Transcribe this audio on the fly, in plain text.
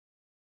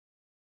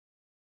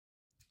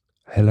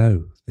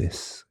Hello,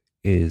 this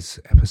is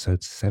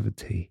episode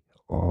 70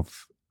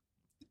 of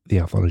the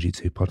Alphology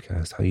 2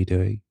 podcast. How are you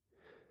doing?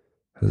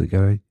 How's it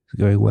going? Is it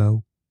going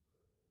well?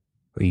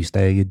 Are you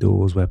staying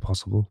indoors where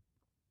possible?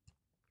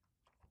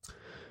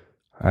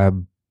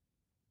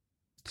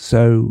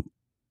 So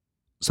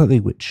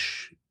something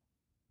which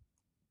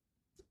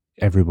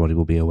everybody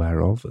will be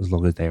aware of, as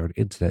long as they're an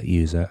internet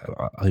user,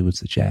 I would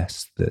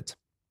suggest that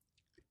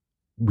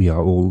we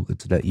are all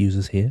internet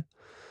users here.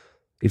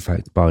 In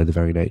fact, by the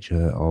very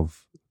nature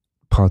of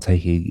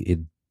partaking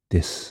in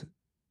this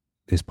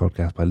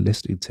podcast, by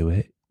listening to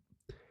it,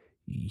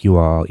 you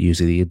are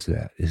using the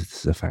internet. This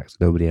is a fact.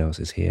 Nobody else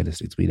is here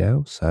listening to me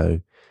now.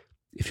 So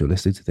if you're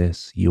listening to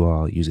this, you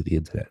are using the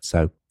internet.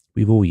 So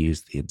we've all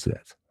used the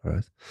internet,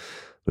 right?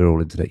 We're all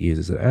internet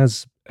users. And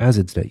as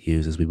internet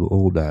users, we will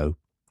all know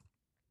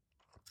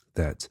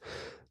that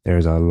there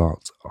is a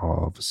lot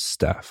of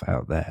stuff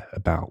out there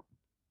about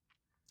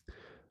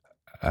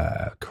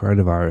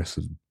coronavirus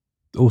and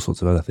all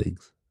sorts of other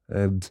things.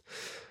 And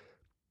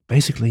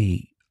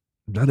basically,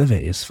 none of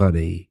it is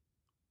funny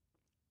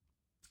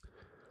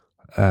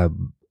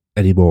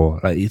anymore.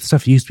 Like,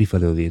 stuff used to be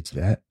funny on the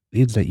internet.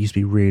 The internet used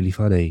to be really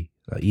funny.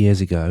 Like, years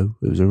ago,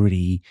 it was a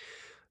really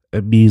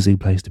amusing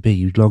place to be.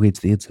 You'd log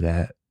into the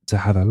internet to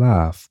have a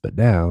laugh, but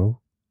now,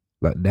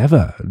 like,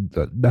 never.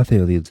 Like, nothing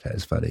on the internet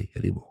is funny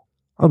anymore.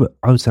 I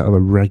would say I'm a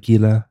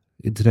regular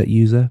internet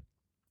user,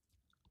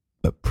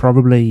 but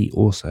probably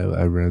also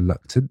a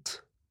reluctant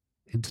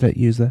internet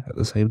user at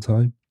the same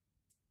time.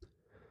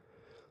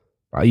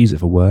 I use it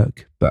for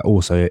work, but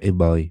also in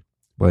my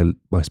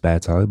spare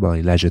time,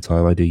 my leisure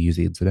time, I do use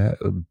the internet.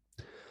 And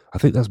I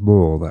think that's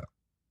more that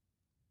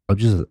I'm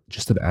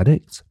just an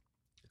addict.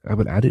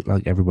 I'm an addict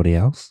like everybody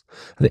else.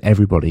 I think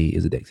everybody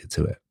is addicted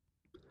to it.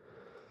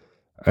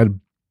 And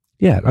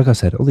yeah, like I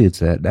said, on the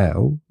internet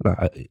now,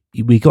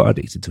 we got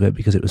addicted to it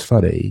because it was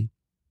funny,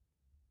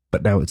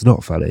 but now it's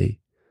not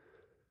funny.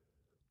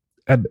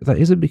 And that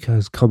isn't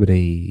because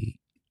comedy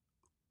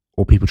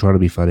or people trying to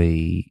be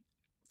funny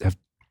have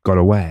gone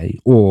away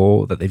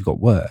or that they've got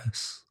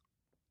worse.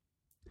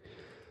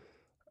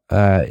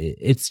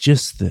 It's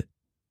just that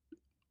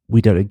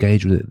we don't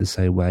engage with it the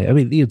same way. I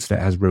mean, the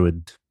internet has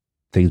ruined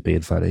things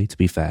being funny, to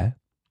be fair.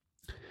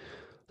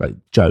 Like,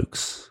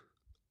 jokes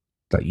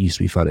that used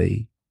to be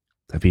funny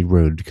have been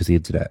ruined because the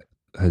internet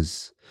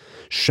has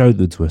shown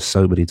them to us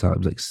so many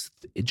times. Like,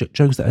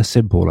 jokes that are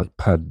simple, like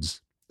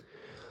puns,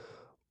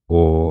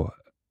 or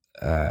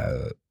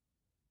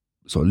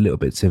sort of little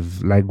bits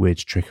of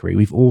language trickery.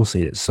 We've all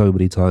seen it so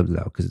many times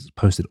now because it's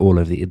posted all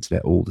over the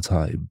internet all the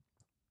time.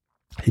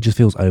 It just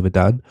feels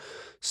overdone,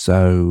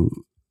 so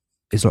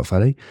it's not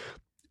funny.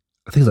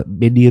 Things like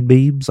minion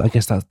memes, I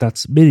guess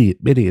that's minion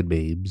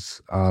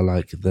memes are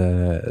like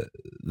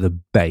the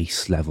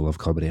base level of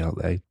comedy,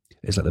 aren't they?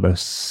 It's like the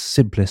most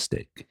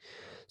simplistic,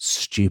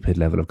 stupid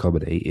level of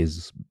comedy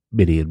is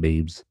minion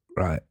memes,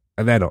 right?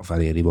 And they're not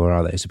funny anymore,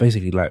 are they? So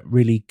basically, like,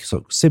 really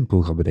sort of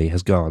simple comedy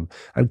has gone,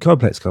 and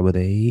complex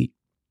comedy,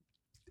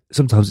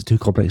 sometimes it's too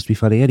complex to be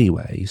funny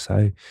anyway.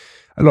 So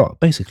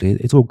basically,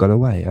 it's all gone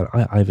away. And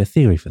I have a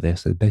theory for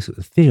this, and basically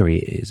the theory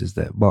is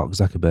that Mark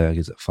Zuckerberg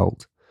is at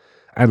fault.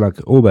 And like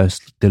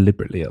almost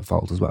deliberately at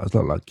fault as well. It's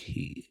not like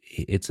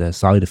it's a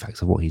side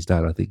effect of what he's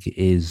done. I think it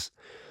is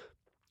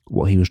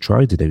what he was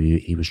trying to do.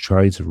 He was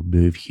trying to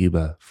remove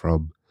humor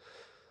from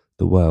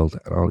the world,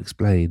 and I'll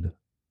explain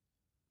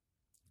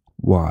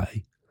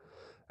why.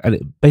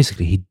 And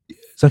basically,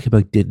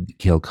 Zuckerberg didn't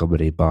kill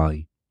comedy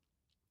by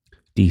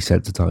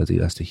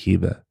desensitizing us to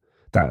humor.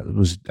 That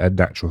was a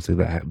natural thing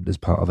that happened as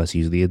part of us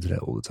using the internet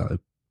all the time.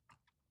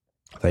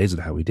 That isn't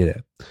how we did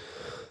it.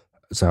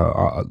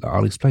 So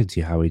I'll explain to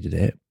you how we did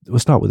it. We'll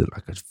start with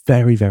like a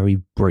very, very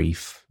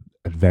brief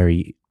and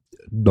very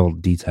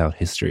non-detailed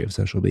history of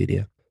social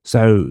media.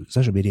 So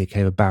social media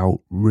came about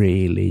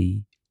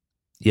really,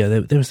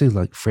 there was things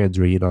like Friends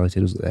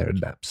Reunited, wasn't there,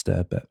 and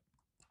Napster, but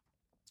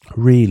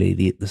really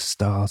the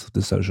start of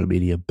the social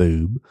media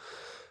boom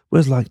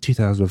was like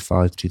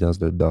 2005 to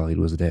 2009,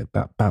 wasn't it?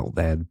 About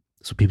then.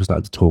 So people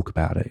started to talk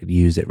about it and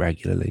use it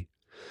regularly.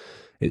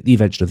 The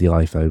invention of the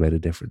iPhone made a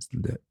difference,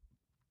 didn't it?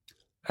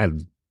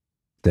 And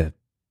the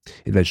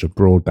invention of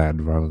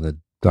broadband rather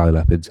than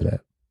dial-up internet.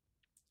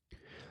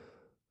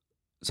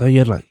 So you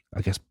had, like,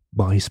 I guess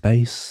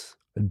MySpace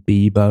and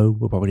Bebo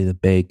were probably the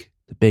big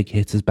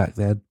hitters back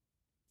then.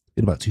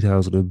 In about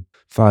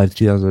 2005 to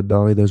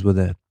 2009, those were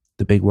the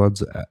big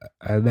ones.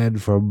 And then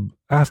from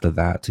after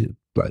that,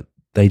 like,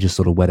 they just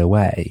sort of went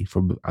away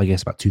from, I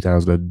guess, about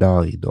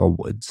 2009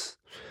 onwards.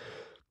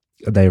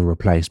 And they were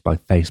replaced by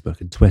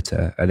Facebook and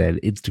Twitter. And then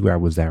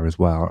Instagram was there as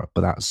well,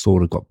 but that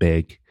sort of got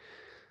big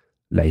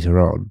later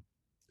on.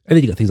 And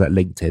then you got things like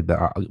LinkedIn,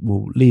 but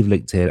we'll leave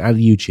LinkedIn and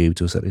YouTube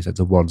to a certain extent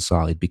to one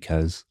side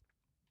because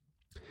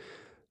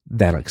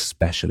they're like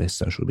specialist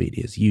social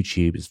medias.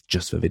 YouTube is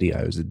just for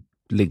videos and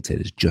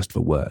LinkedIn is just for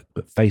work,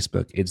 but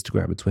Facebook,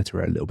 Instagram and Twitter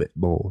are a little bit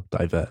more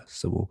diverse.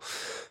 So we'll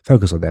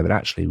focus on them, and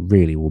actually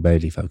really we'll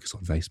mainly focus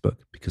on Facebook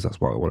because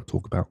that's what I want to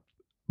talk about.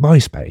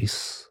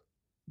 MySpace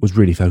was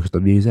really focused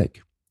on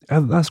music,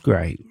 And that's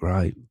great,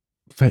 right?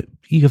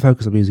 You can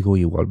focus on music all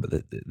you want, but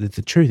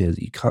the truth is,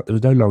 there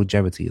was no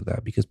longevity in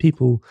that because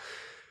people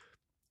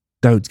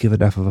don't give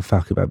enough of a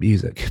fuck about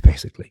music,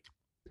 basically.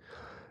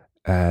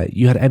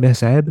 You had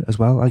MSN as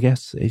well, I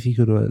guess, if you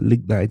could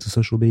link that into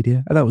social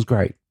media, and that was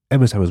great.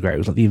 MSN was great. It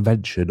was like the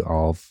invention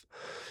of,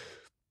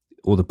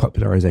 or the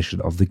popularization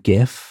of the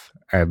GIF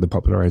and the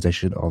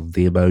popularization of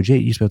the emoji.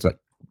 You used to be able to like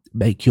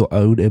make your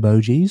own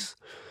emojis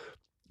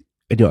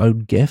and your own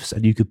GIFs,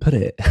 and you could put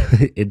it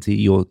into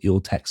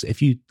your text.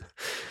 If you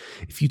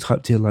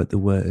typed in like the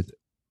word,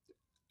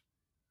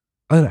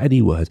 I don't know,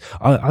 any word.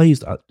 I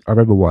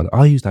remember one.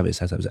 I used to have it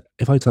set up.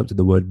 If I typed in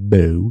the word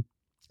moo,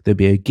 there'd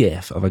be a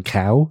GIF of a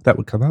cow that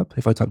would come up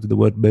if I typed in the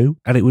word moo,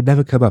 and it would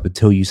never come up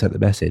until you sent the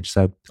message.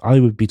 So I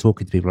would be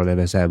talking to people on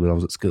MSN when I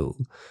was at school,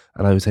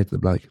 and I would say to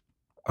them like,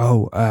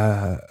 "Oh,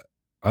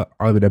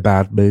 I'm in a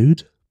bad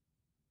mood,"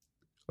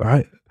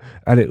 right?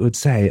 And it would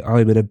say,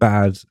 "I'm in a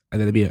bad," and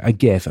then there'd be a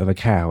GIF of a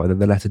cow, and then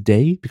the letter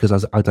D, because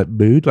I don't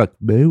mood, like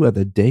moo, and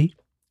then D.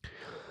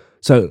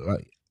 So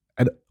like,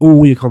 and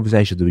all your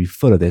conversations would be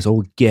full of this,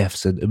 all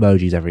GIFs and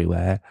emojis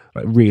everywhere,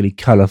 like really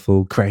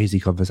colourful, crazy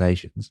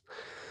conversations.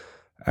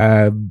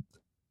 That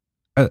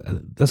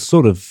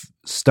sort of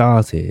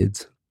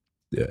started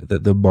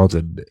the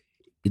modern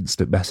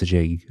instant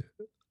messaging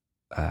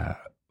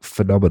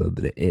phenomenon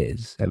that it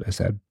is,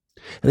 MSN. And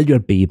then you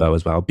had Bebo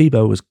as well.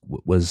 Bebo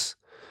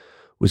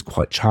was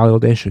quite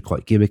childish and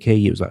quite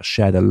gimmicky. It was like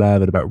share the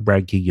love and about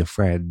ranking your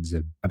friends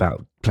and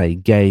about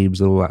playing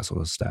games and all that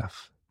sort of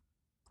stuff.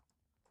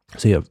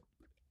 So yeah,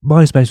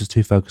 MySpace was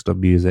too focused on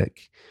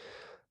music.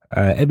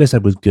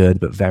 MSN was good,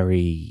 but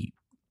very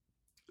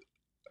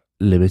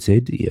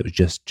limited. It was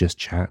just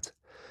chat.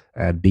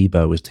 And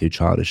Bebo was too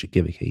childish and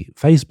gimmicky.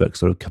 Facebook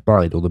sort of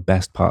combined all the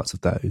best parts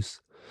of those.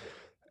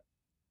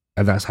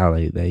 And that's how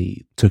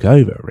they took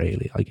over,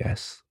 really, I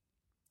guess.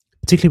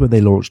 Particularly when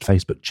they launched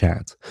Facebook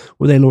Chat.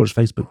 When they launched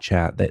Facebook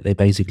Chat, they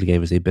basically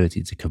gave us the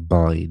ability to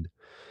combine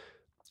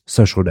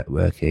social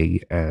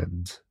networking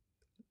and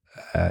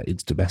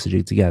instant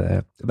messaging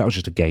together. And that was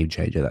just a game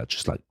changer. That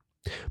just like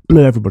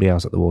blew everybody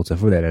else out the water.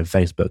 From then on,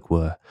 Facebook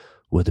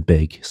were the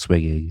big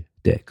swinging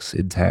dicks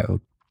in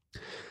town.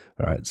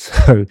 All right,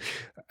 so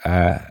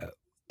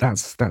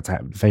that's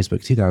happened.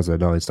 Facebook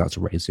 2009 starts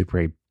to reign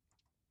supreme.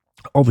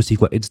 Obviously,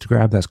 you've got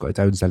Instagram. That's got its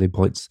own selling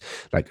points,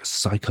 like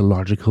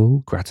psychological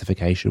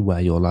gratification, where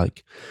you're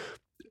like,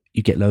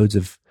 you get loads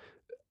of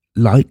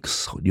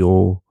likes on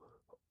your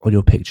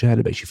picture, and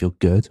it makes you feel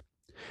good.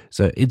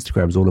 So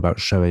Instagram is all about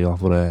showing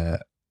off what a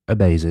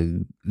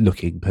amazing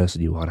looking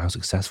person you are and how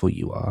successful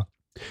you are,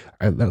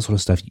 and that sort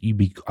of stuff.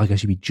 I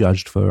guess you'd be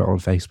judged for it on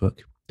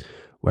Facebook,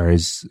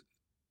 whereas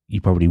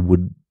you probably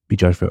wouldn't be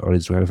judged for it on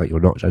Instagram. In fact, you're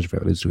not judged for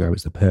it on Instagram.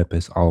 It's the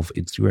purpose of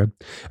Instagram.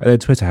 And then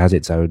Twitter has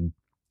its own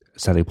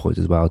selling points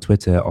as well.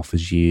 Twitter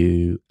offers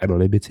you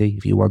anonymity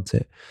if you want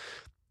it.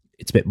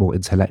 It's a bit more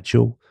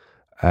intellectual.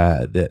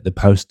 The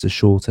posts are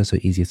shorter, so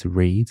easier to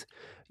read.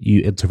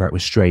 You interact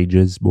with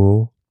strangers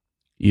more.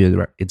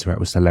 You interact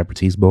with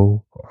celebrities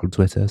more on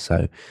Twitter.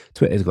 So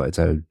Twitter's got its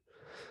own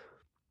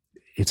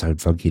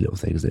funky little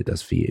things that it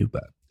does for you.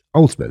 But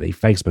ultimately,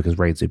 Facebook has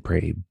reigned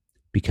supreme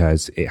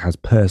because it has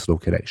personal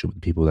connection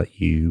with people that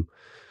you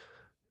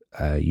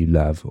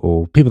love,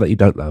 or people that you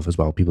don't love as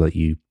well. People that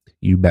you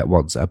met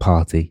once at a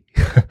party.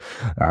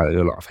 I have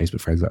a lot of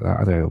Facebook friends like that.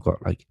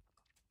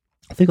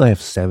 I think I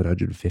have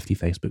 750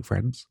 Facebook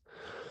friends.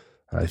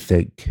 I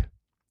think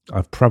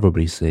I've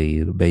probably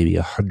seen maybe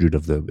 100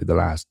 of them in the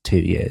last 2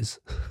 years.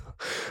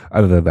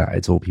 Other than that,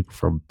 it's all people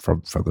from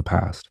the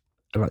past.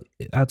 And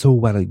that's all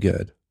well and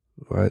good,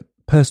 right?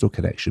 Personal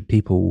connection,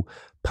 people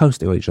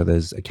posting on each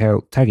other's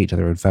account, tagging each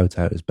other in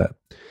photos, but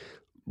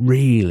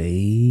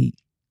really,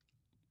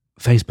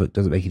 Facebook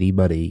doesn't make any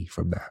money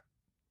from that.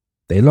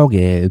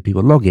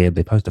 People log in,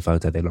 they post a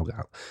photo, they log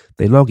out.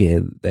 They log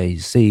in, they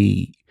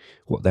see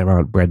what their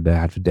Aunt Brenda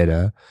had for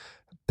dinner.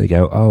 They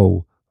go,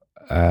 "Oh,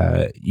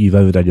 you've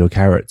overdone your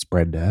carrots,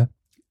 Brenda,"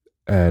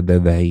 and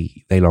then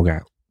they log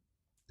out.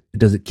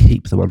 It doesn't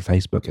keep them on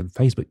Facebook, and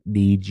Facebook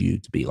needs you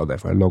to be on there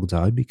for a long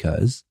time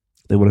because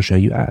they want to show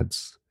you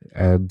ads.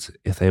 And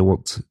if they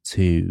want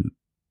to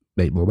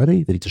make more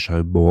money, they need to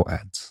show more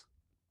ads.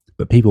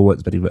 But people weren't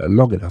spending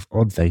long enough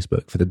on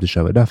Facebook for them to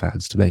show enough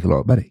ads to make a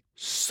lot of money.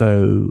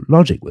 So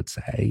logic would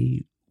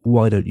say,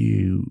 why don't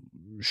you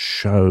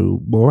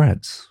show more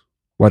ads?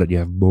 Why don't you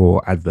have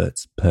more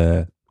adverts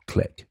per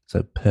click?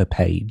 So per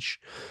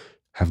page,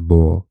 have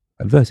more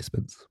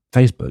advertisements.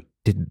 Facebook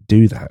didn't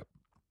do that.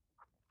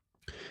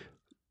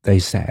 They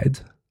said,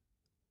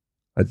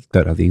 I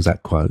don't know the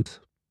exact quote,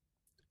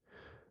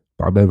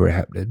 but I remember it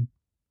happening.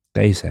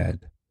 They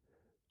said,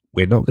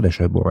 we're not going to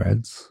show more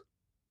ads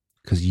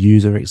because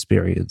user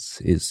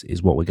experience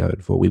is what we're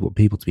going for. We want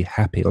people to be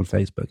happy on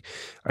Facebook.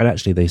 And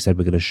actually they said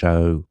we're going to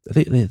show, I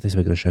think they said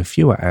we're going to show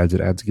fewer ads,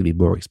 and ads are going to be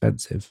more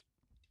expensive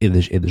in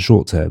the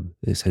short term.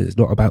 They said it's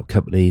not about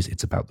companies,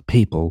 it's about the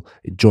people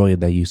enjoying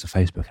their use of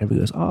Facebook. And everyone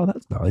goes, oh,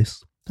 that's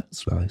nice.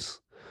 That's nice.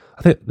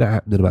 I think that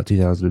happened in about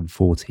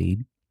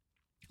 2014.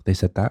 They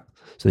said that.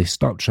 So they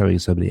stopped showing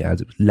so many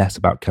ads. It was less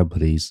about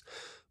companies,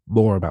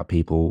 more about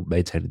people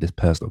maintaining this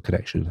personal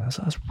connection.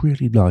 That's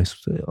really nice.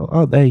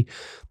 Aren't they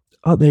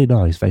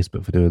nice,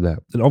 Facebook, for doing that?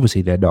 And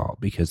obviously they're not,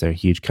 because they're a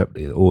huge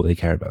company that all they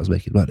care about is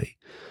making money.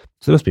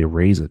 So there must be a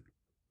reason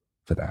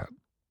for that.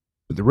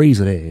 But the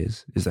reason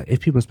is that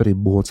if people are spending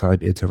more time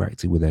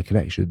interacting with their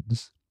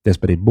connections, they're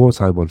spending more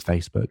time on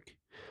Facebook.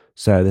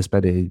 So they're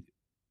spending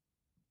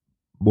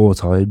more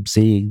time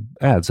seeing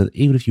ads. And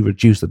even if you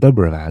reduce the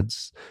number of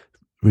ads,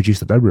 reduce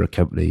the number of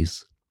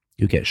companies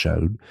who get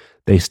shown,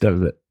 they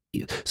still...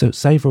 So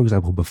say, for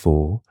example,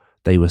 before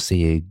they were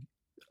seeing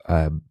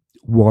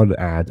one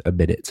ad a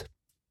minute.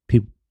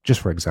 People, just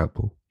for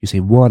example, you see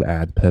one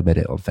ad per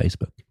minute on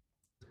Facebook.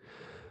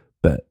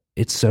 But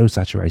it's so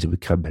saturated with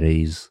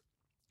companies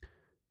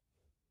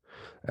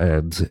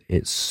and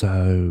it's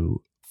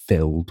so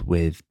filled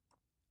with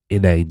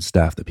inane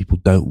stuff that people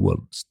don't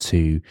want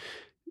to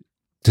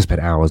spend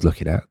hours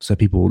looking at. So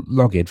people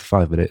log in for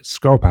 5 minutes,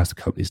 scroll past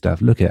the company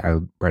stuff, look at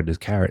Brenda's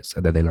carrots,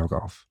 and then they log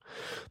off.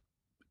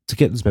 To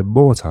get them to spend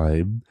more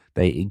time,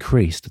 they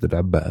increased the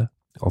number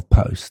of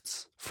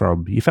posts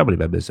from your family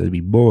members. So there'd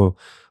be more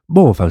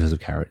photos of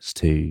carrots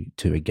to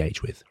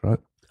engage with, right?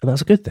 And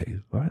that's a good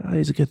thing, right? That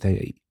is a good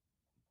thing.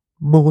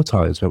 More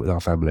time spent with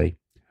our family,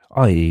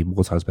 i.e.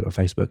 more time spent on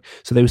Facebook.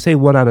 So they were seeing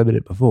one ad a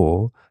minute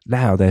before.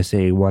 Now they're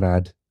seeing one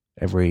ad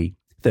every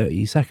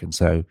 30 seconds.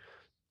 So,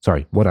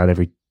 sorry, one ad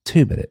every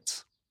 2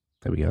 minutes.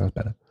 There we go, that's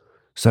better.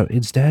 So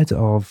instead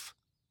of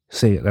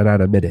seeing an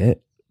ad a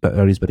minute, but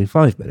only spending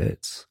 5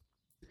 minutes,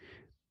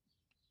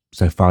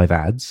 so 5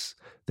 ads,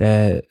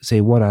 they're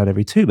seeing one ad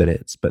every 2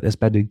 minutes, but they're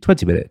spending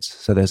 20 minutes.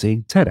 So they're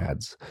seeing 10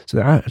 ads. So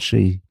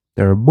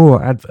there are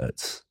more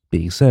adverts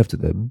being served to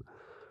them,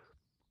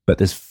 but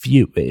it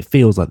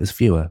feels like there's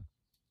fewer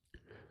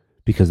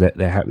because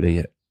they're happening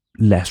at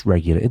less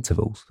regular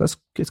intervals.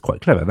 It's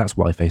quite clever. That's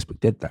why Facebook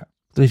did that.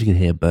 I don't know if you can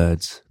hear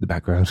birds in the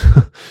background.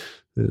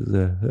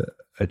 There's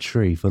a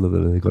tree full of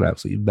them. They've got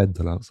absolutely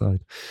mental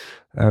outside.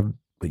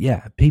 But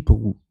yeah,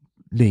 people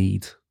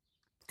need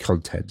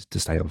content to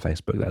stay on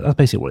Facebook. That's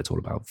basically what it's all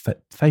about.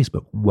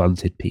 Facebook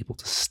wanted people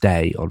to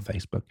stay on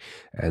Facebook,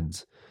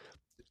 and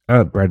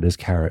Aunt Brenda's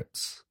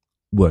carrots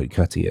weren't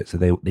cutting it, so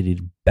they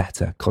needed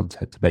better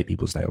content to make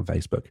people stay on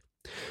Facebook.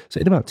 So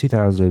in about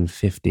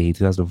 2015,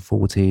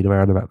 2014,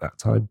 around about that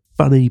time,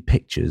 funny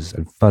pictures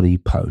and funny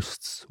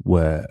posts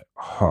were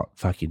hot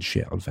fucking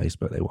shit on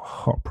Facebook. They were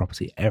hot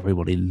property.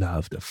 Everybody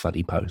loved a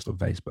funny post on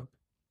Facebook.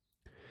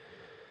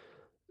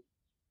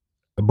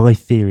 And my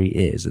theory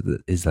is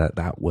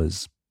that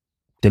was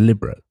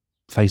deliberate.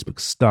 Facebook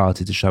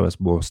started to show us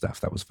more stuff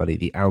that was funny.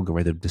 The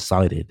algorithm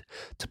decided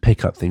to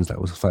pick up things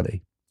that was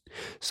funny.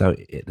 So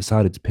it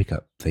decided to pick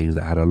up things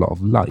that had a lot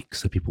of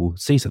likes. So people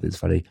see something's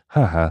funny,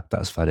 haha,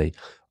 that's funny,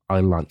 I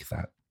like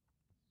that.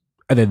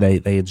 And then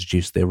they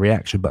introduced the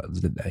reaction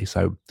buttons, didn't they?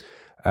 So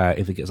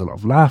if it gets a lot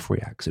of laugh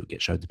reacts, it would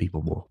get shown to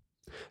people more.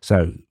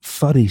 So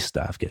funny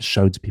stuff gets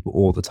shown to people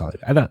all the time.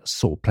 And that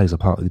sort of plays a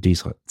part of the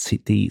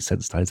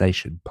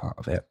desensitization part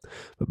of it.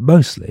 But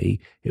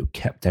mostly, it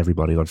kept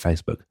everybody on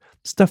Facebook.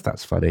 Stuff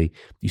that's funny,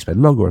 you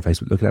spend longer on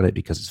Facebook looking at it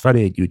because it's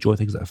funny and you enjoy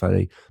things that are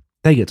funny.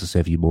 They get to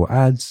serve you more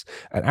ads.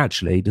 And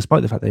actually,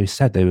 despite the fact they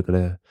said they were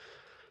going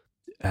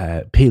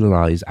to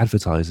penalise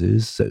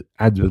advertisers, so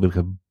ads were going to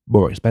become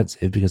more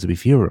expensive because there'd be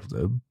fewer of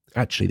them,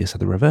 actually this had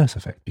the reverse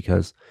effect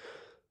because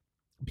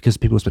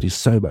people were spending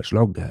so much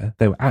longer,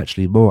 there were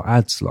actually more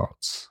ad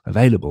slots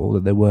available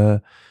than there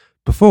were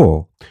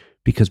before.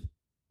 Because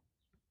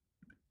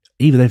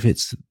even if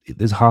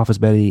there's half as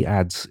many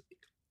ads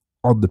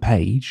on the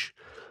page,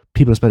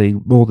 people are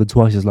spending more than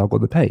twice as long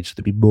on the page. So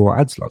there'd be more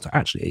ad slots.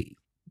 Actually,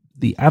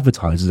 the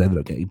advertisers ended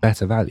up getting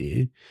better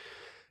value,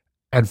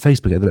 and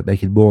Facebook ended up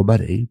making more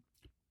money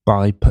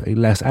by putting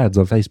less ads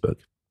on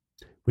Facebook,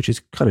 which is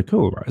kind of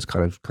cool, right? It's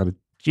kind of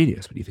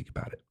genius when you think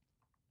about it.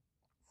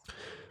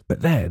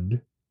 But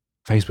then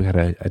Facebook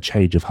had a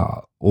change of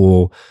heart,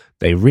 or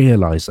they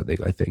realized something,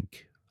 I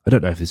think. I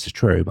don't know if this is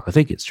true, but I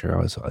think it's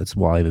true. It's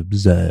what I've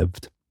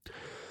observed.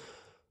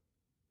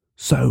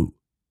 So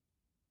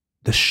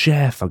the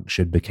share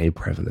function became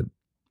prevalent.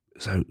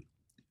 So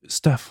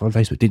stuff on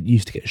Facebook didn't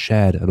used to get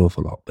shared an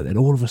awful lot, but then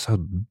all of a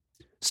sudden,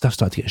 stuff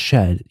started to get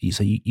shared.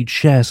 So you'd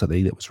share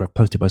something that was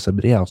posted by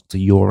somebody else to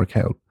your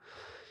account.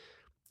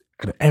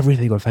 And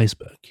everything on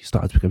Facebook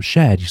started to become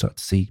shared. You start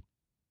to see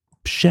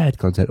shared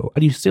content,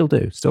 and you still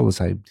do, still the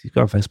same. If you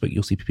go on Facebook,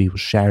 you'll see people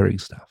sharing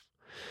stuff.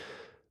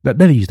 That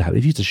never used to happen.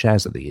 If you used to share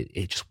something,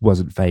 it just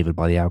wasn't favoured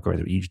by the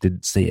algorithm. You just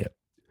didn't see it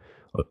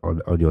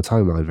on your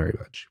timeline very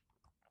much.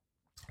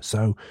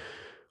 So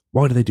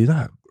why do they do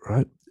that,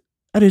 right?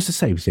 And it's the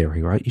same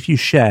theory, right? If you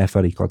share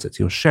funny content,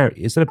 you're sharing,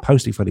 instead of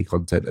posting funny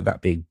content and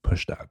that being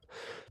pushed up,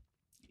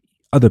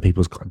 other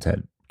people's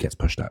content gets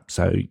pushed up.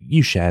 So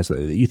you share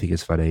something that you think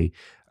is funny.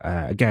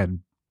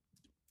 Again,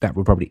 that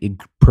would probably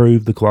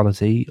improve the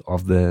quality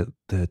of the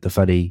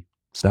funny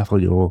stuff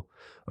on your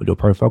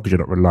profile, because you're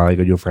not relying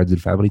on your friends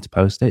and family to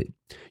post it.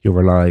 You're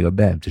relying on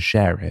them to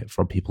share it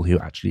from people who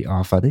actually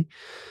are funny.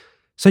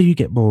 So you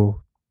get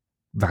more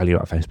value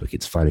out of Facebook,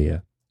 it's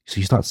funnier. So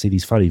you start to see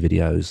these funny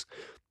videos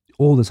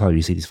all the time.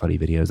 You see these funny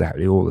videos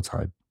happening all the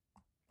time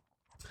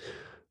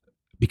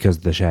because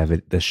the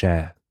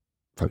share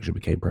function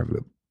became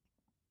prevalent.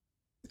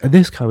 And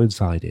this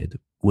coincided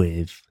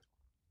with,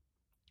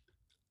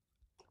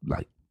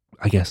 like,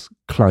 I guess,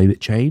 climate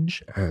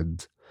change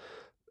and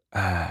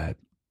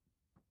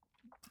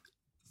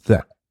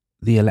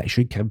the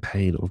election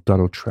campaign of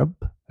Donald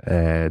Trump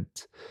and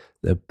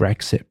the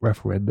Brexit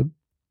referendum.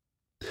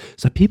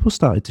 So people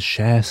started to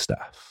share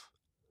stuff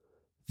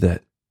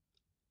that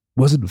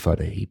wasn't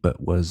funny, but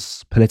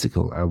was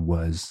political and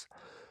was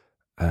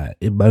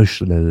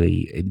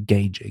emotionally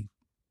engaging.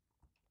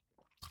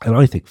 And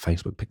I think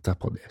Facebook picked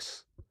up on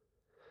this.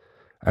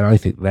 And I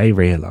think they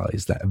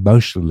realised that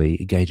emotionally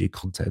engaging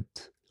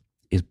content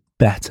is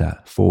better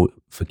for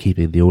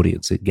keeping the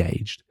audience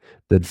engaged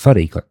than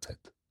funny content.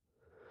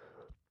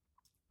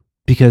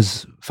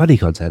 Because funny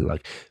content,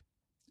 like,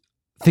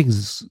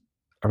 things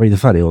are either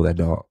funny or they're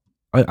not.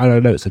 I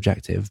know it's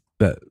subjective,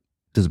 but it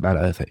doesn't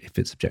matter if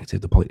it's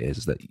subjective. The point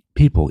is that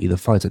people either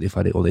find something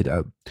funny or they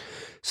don't.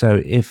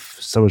 So if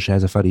someone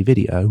shares a funny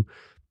video,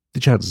 the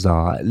chances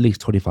are at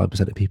least 25%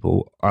 of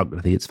people aren't going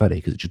to think it's funny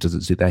because it just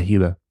doesn't suit their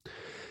humour.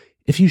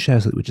 If you share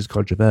something which is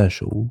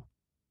controversial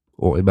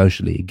or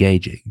emotionally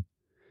engaging,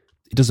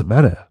 it doesn't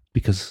matter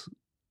because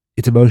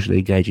it's emotionally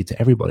engaging to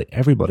everybody.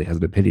 Everybody has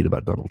an opinion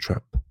about Donald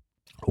Trump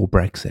or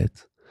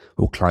Brexit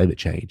or climate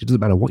change. It doesn't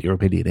matter what your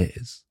opinion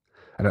is.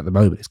 And at the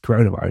moment, it's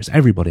coronavirus.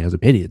 Everybody has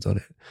opinions on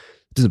it.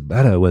 It doesn't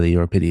matter whether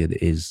your opinion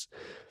is,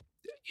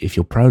 if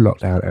you're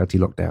pro-lockdown,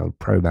 anti-lockdown,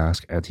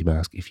 pro-mask,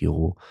 anti-mask, if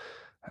you're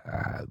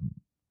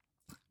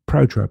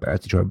pro-Trump,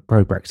 anti-Trump,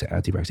 pro-Brexit,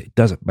 anti-Brexit. It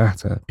doesn't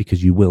matter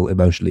because you will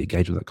emotionally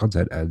engage with that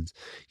content and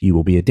you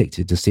will be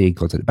addicted to seeing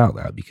content about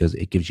that because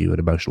it gives you an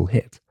emotional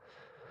hit.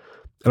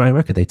 And I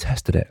reckon they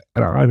tested it.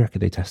 And I reckon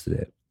they tested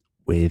it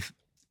with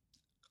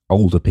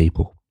older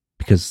people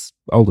because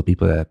older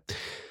people are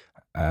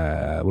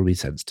will be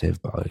sensitive,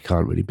 but I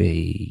can't really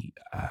be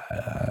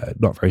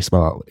not very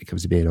smart when it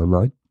comes to being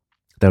online.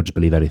 They'll just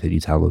believe anything you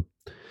tell them.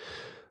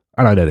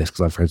 And I know this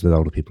because I'm friends with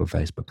older people on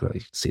Facebook, and I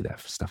see their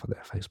stuff on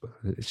their Facebook.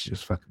 It's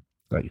just fucking,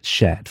 like, it's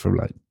shared from,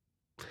 like,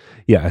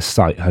 a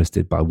site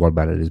hosted by one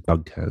man in his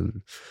bunker.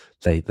 And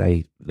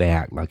they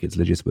act like it's a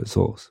legitimate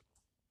source.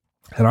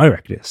 And I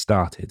reckon it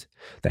started.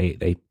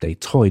 They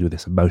toyed with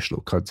this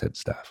emotional content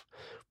stuff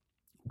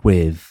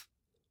with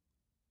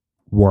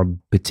one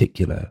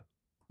particular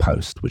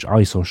post, which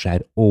I saw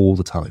shared all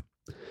the time.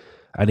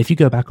 And if you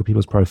go back on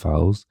people's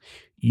profiles,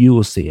 you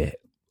will see it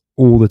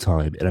all the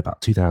time in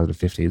about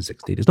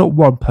 2015-16. It's not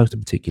one post in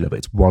particular, but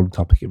it's one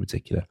topic in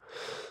particular.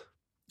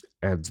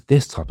 And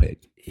this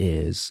topic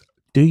is,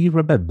 do you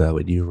remember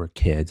when you were a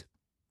kid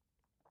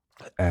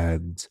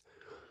and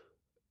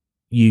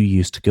you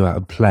used to go out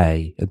and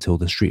play until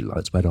the street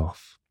lights went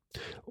off?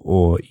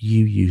 Or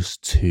you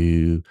used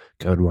to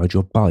go and ride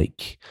your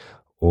bike?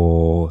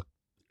 Or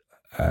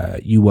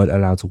you weren't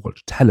allowed to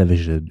watch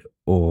television?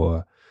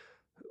 Or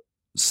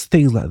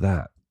things like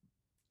that.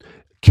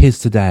 Kids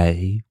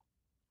today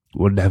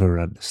will never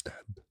understand.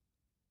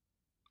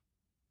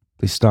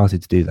 They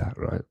started to do that,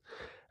 right?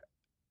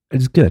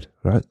 It's good,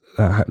 right?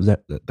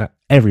 That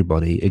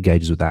everybody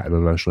engages with that at an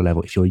emotional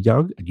level. If you're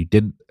young and you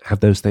didn't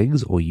have those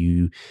things, or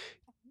you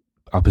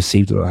are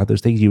perceived to not have those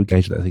things, you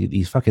engage with that thing.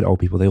 These fucking old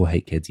people, they all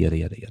hate kids, yada,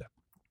 yada, yada.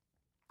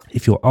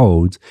 If you're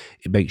old,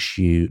 it makes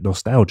you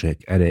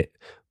nostalgic and it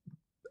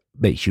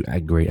makes you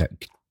angry at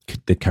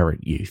the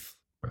current youth,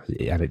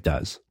 and it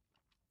does.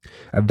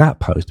 And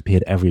that post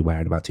appeared everywhere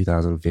in about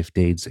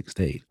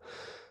 2015-16.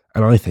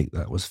 And I think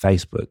that was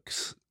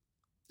Facebook's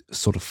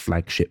sort of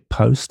flagship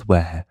post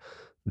where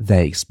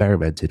they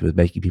experimented with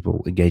making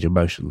people engage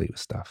emotionally with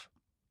stuff.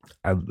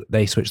 And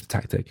they switched the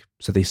tactic.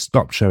 So they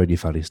stopped showing you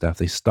funny stuff.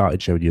 They started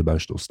showing you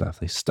emotional stuff.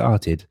 They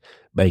started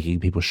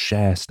making people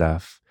share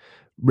stuff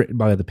written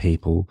by other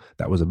people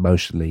that was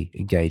emotionally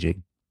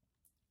engaging.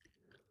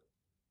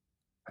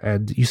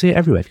 And you see it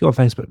everywhere. If you go on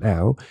Facebook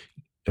now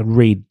and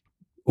read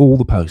all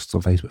the posts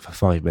on Facebook for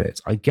 5 minutes,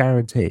 I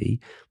guarantee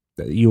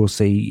that you'll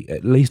see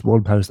at least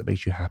one post that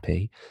makes you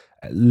happy,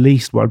 at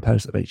least one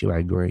post that makes you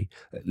angry,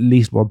 at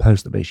least one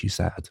post that makes you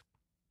sad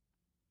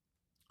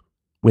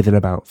within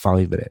about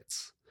 5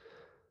 minutes.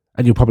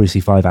 And you'll probably see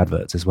 5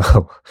 adverts as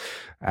well.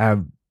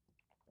 And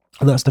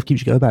that stuff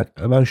keeps you going back.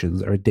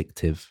 Emotions are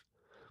addictive.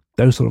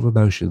 Those sort of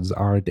emotions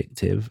are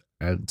addictive,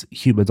 and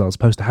humans aren't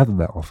supposed to have them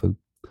that often.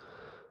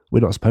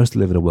 We're not supposed to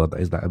live in a world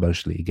that is that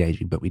emotionally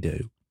engaging, but we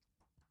do.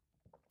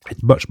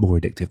 It's much more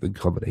addictive than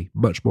comedy,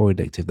 much more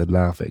addictive than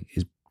laughing,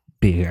 is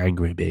being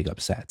angry and being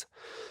upset.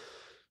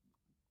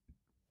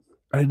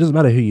 And it doesn't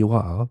matter who you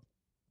are.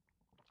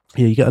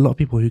 You get a lot of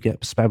people who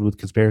get spammed with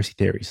conspiracy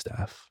theory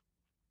stuff,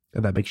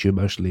 and that makes you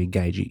emotionally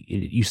engaged.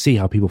 You see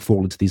how people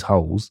fall into these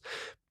holes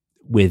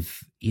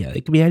with,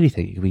 it can be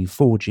anything. It can be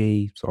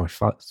 5G,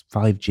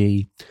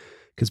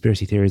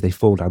 conspiracy theories, they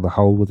fall down the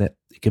hole with it.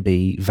 It could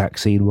be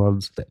vaccine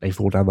ones, that they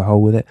fall down the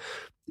hole with it.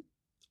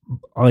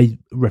 I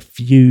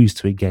refuse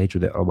to engage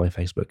with it on my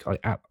Facebook.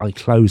 I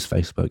close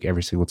Facebook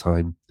every single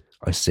time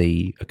I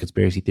see a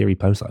conspiracy theory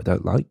post that I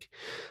don't like,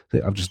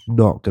 that I'm just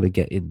not going to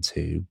get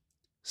into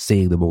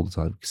seeing them all the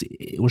time, because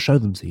it will show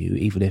them to you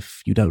even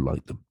if you don't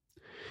like them.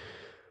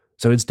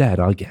 So instead,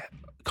 I get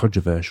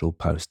controversial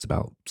posts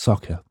about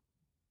soccer,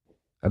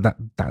 and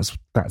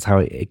that's how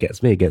it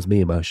gets me. It gets me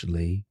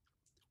emotionally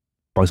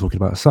by talking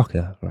about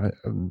soccer, right?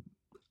 And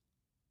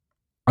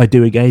I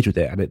do engage with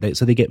it, and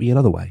so they get me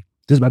another way.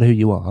 Doesn't matter who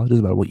you are,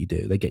 doesn't matter what you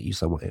do, they get you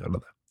some way or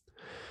another.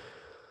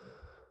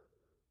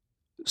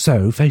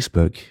 So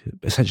Facebook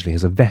essentially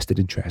has a vested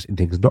interest in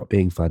things not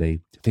being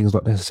funny, things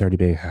not necessarily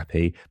being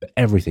happy, but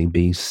everything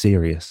being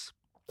serious.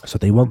 So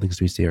they want things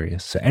to be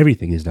serious. So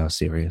everything is now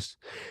serious.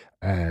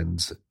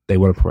 And they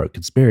want to promote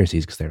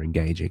conspiracies because they're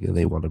engaging, and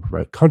they want to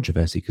promote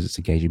controversy because it's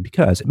engaging,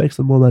 because it makes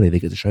them more money. They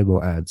get to show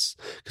more ads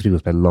because people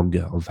spend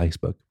longer on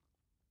Facebook.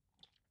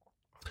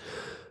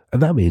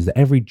 And that means that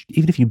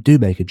even if you do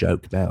make a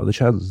joke now, the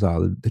chances are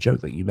the joke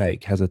that you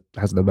make has an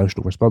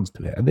emotional response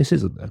to it. And this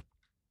isn't a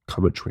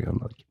commentary on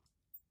like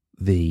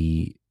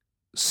the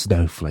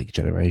snowflake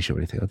generation or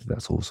anything. I think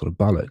that's all sort of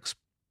bollocks,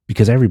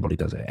 because everybody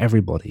does it.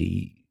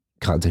 Everybody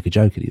can't take a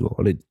joke anymore.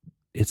 And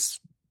it's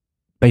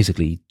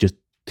basically just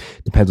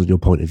depends on your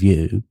point of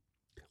view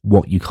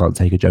what you can't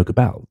take a joke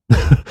about.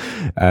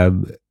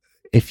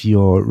 If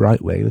you're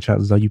right wing, the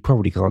chances are you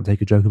probably can't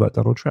take a joke about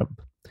Donald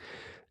Trump.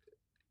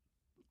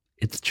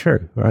 It's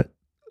true, right?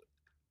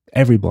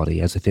 Everybody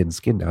has a thin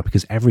skin now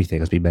because everything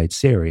has been made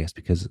serious,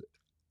 because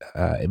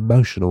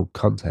emotional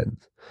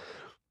content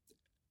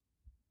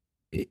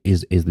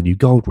is the new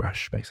gold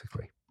rush,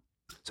 basically.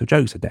 So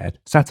jokes are dead.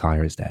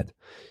 Satire is dead.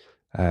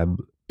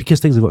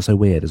 Because things have got so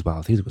weird as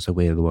well. Things have got so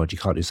weird in the world, you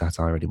can't do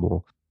satire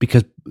anymore.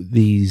 Because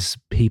these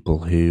people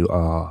who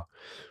are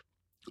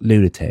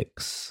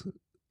lunatics,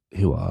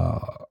 who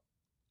are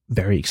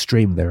very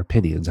extreme in their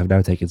opinions, have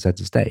now taken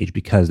center stage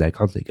because their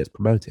content gets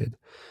promoted.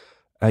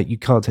 You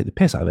can't take the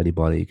piss out of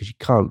anybody, because you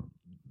can't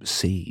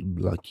seem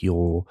like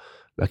you're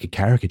like a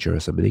caricature or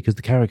somebody, because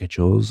the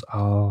caricatures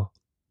are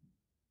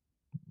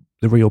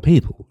the real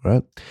people,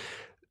 right?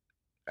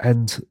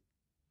 And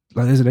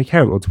like, there's an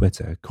account on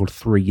Twitter called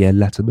 3 Year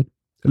Letterman.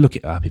 Look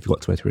it up if you've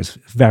got Twitter. It's a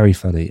very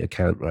funny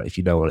account, right, if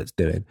you know what it's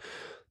doing.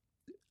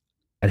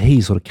 And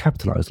he sort of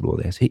capitalized on all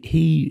this.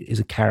 He is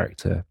a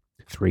character,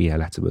 3 Year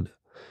Letterman.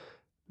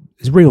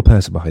 There's a real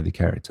person behind the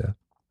character.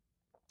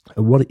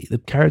 And the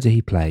character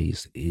he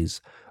plays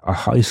is a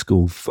high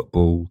school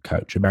football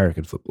coach,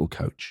 American football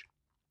coach,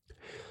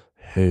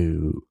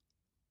 who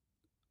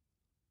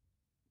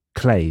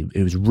claimed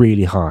it was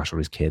really harsh on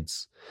his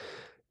kids.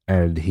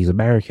 And he's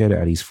American,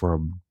 and he's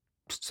from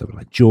something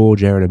like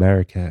Georgia in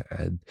America,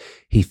 and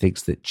he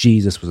thinks that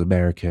Jesus was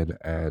American,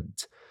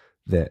 and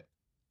that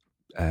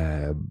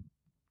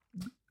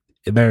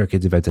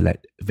Americans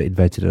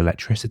invented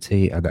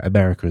electricity, and that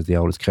America is the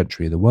oldest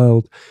country in the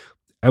world.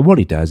 And what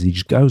he does is he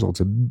just goes on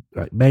to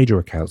like major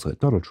accounts like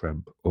Donald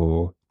Trump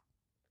or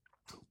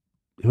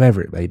whoever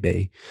it may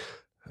be,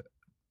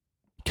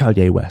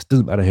 Kanye West,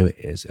 doesn't matter who it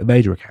is, a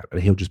major account,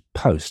 and he'll just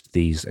post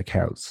these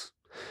accounts.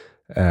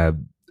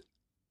 And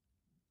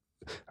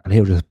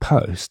he'll just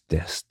post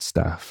this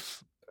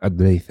stuff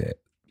underneath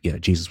it. You know,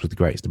 Jesus was the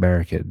greatest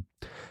American.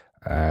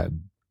 I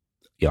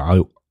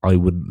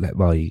wouldn't let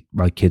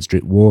my kids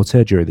drink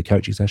water during the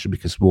coaching session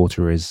because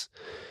water is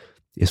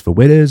for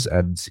winners,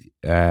 and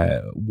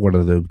one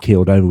of them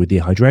keeled over with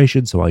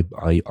dehydration, so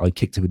I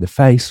kicked him in the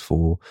face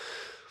for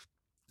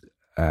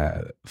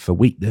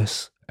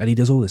weakness. And he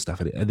does all this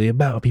stuff, and the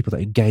amount of people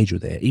that engage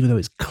with it, even though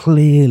it's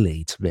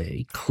clearly, to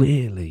me,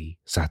 clearly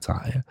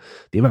satire,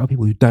 the amount of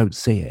people who don't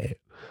see it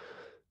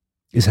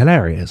is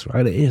hilarious,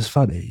 right? It is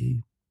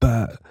funny,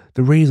 but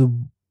the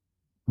reason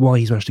why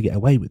he's managed to get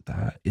away with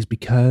that is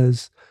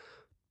because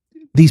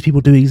these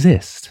people do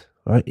exist,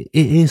 right? It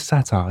is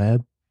satire,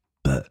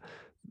 but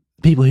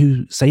people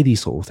who say these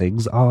sort of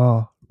things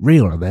are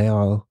real, and they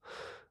are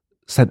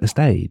centre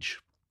stage.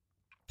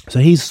 So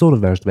he's sort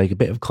of managed to make a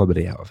bit of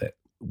comedy out of it,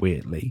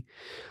 weirdly.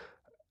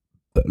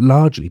 But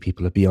largely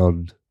people are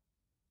beyond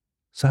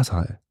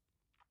satire.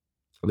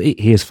 I mean,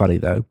 he is funny,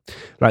 though.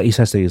 Like, he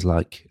says things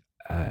like,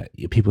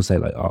 people say,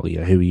 like, oh, you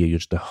know, who are you? You're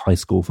just a high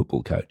school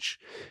football coach.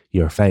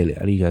 You're a failure.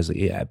 And he goes,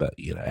 yeah, but,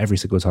 you know, every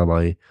single time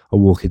I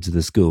walk into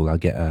the school, I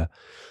get a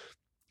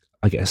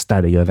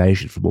standing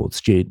ovation from all the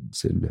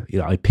students. And, you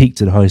know, I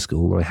peaked in high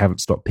school, and I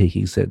haven't stopped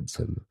peaking since.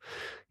 And,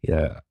 you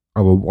know,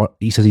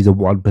 he says he's a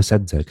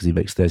 1%er because he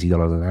makes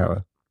 $30 an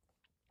hour.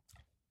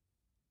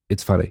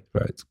 It's funny,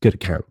 right? It's a good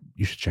account.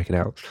 You should check it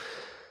out.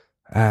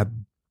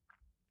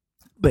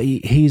 But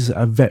he's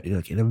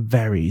in a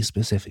very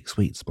specific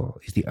sweet spot.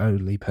 He's the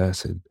only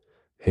person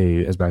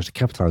who has managed to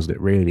capitalize on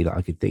it, really, that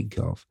I could think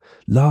of.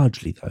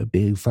 Largely, though,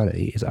 being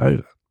funny is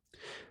over.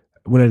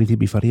 Will anything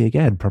be funny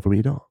again?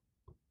 Probably not.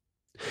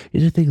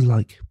 You know, things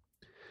like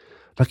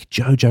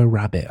Jojo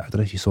Rabbit. I don't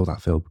know if you saw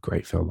that film.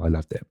 Great film. I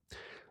loved it.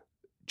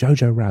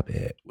 Jojo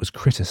Rabbit was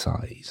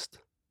criticised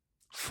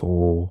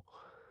for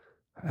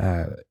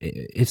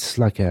it's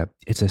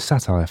a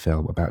satire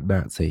film about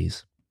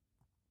Nazis,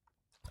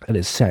 and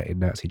it's set in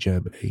Nazi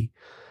Germany,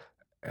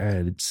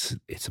 and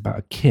it's about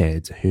a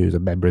kid who's a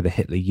member of the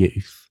Hitler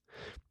Youth,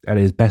 and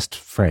his best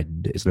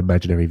friend is an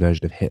imaginary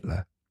version of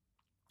Hitler.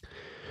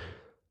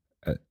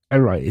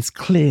 And right, it's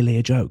clearly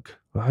a joke,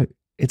 right?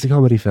 It's a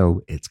comedy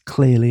film. It's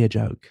clearly a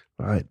joke,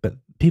 right? But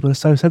people are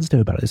so sensitive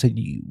about it. They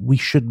say we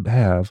shouldn't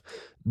have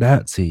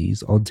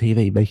Nazis on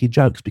TV making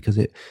jokes because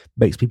it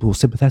makes people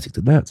sympathetic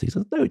to Nazis.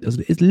 No, it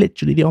doesn't. It's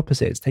literally the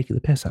opposite. It's taking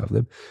the piss out of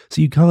them.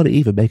 So you can't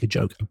even make a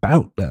joke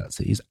about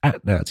Nazis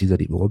at Nazis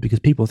anymore because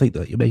people think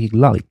that you're making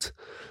light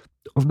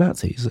of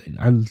Nazis.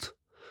 And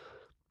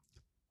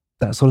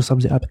that sort of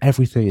sums it up.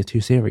 Everything is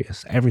too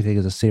serious. Everything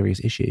is a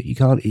serious issue. You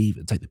can't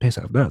even take the piss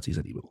out of Nazis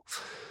anymore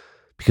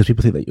because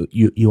people think that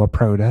you are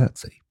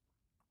pro-Nazi.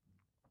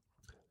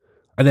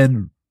 And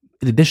then,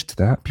 in addition to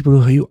that, people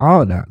who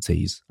are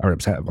Nazis are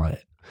upset by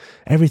it.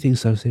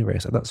 Everything's so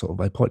serious, and that's sort of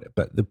my point.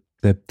 But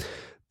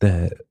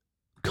the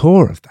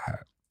core of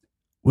that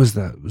was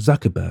that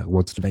Zuckerberg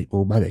wanted to make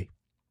more money,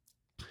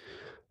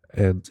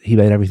 and he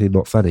made everything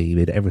not funny. He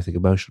made everything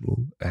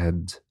emotional,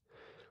 and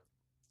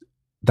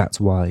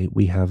that's why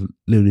we have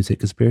lunatic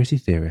conspiracy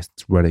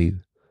theorists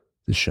running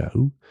the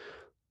show.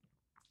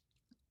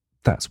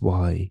 That's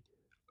why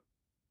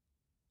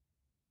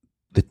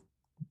the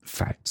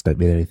facts don't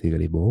mean anything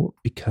anymore,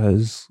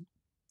 because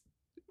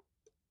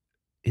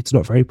it's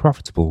not very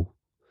profitable.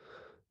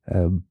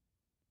 And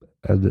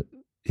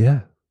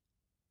yeah,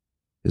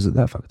 isn't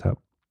that fucked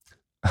up?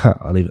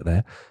 I'll leave it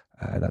there.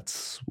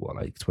 That's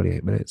like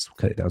 28 minutes. We'll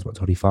cut it down to about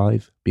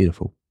 25.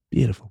 Beautiful,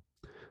 beautiful,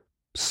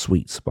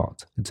 sweet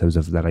spot in terms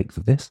of the length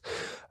of this.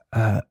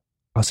 I'll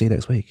see you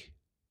next week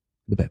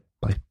in a bit.